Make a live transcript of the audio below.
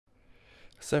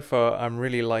So far, I'm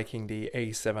really liking the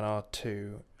A7R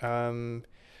II.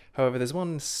 However, there's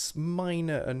one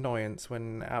minor annoyance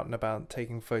when out and about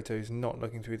taking photos not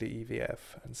looking through the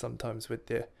EVF, and sometimes with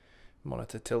the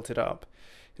monitor tilted up,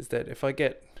 is that if I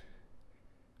get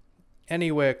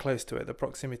anywhere close to it, the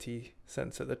proximity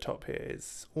sensor at the top here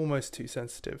is almost too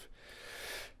sensitive.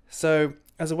 So,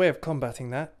 as a way of combating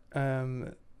that,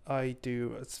 I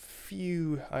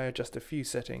adjust a few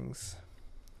settings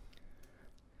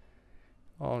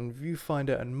on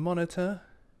viewfinder and monitor,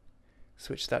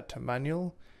 switch that to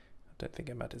manual. I don't think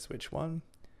it matters which one.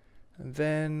 And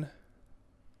then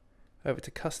over to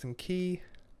custom key.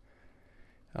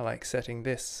 I like setting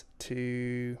this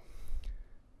to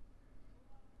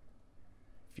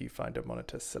viewfinder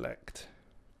monitor select.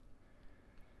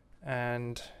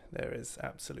 And there is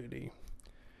absolutely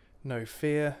no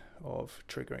fear of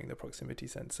triggering the proximity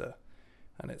sensor.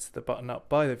 And it's the button up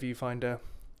by the viewfinder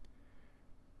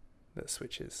that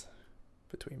switches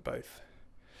between both.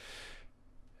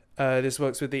 This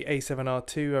works with the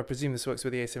A7R II. I presume this works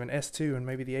with the A7S II and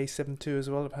maybe the A7 II as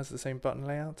well. It has the same button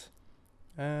layout.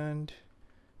 And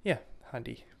yeah,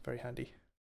 handy, very handy.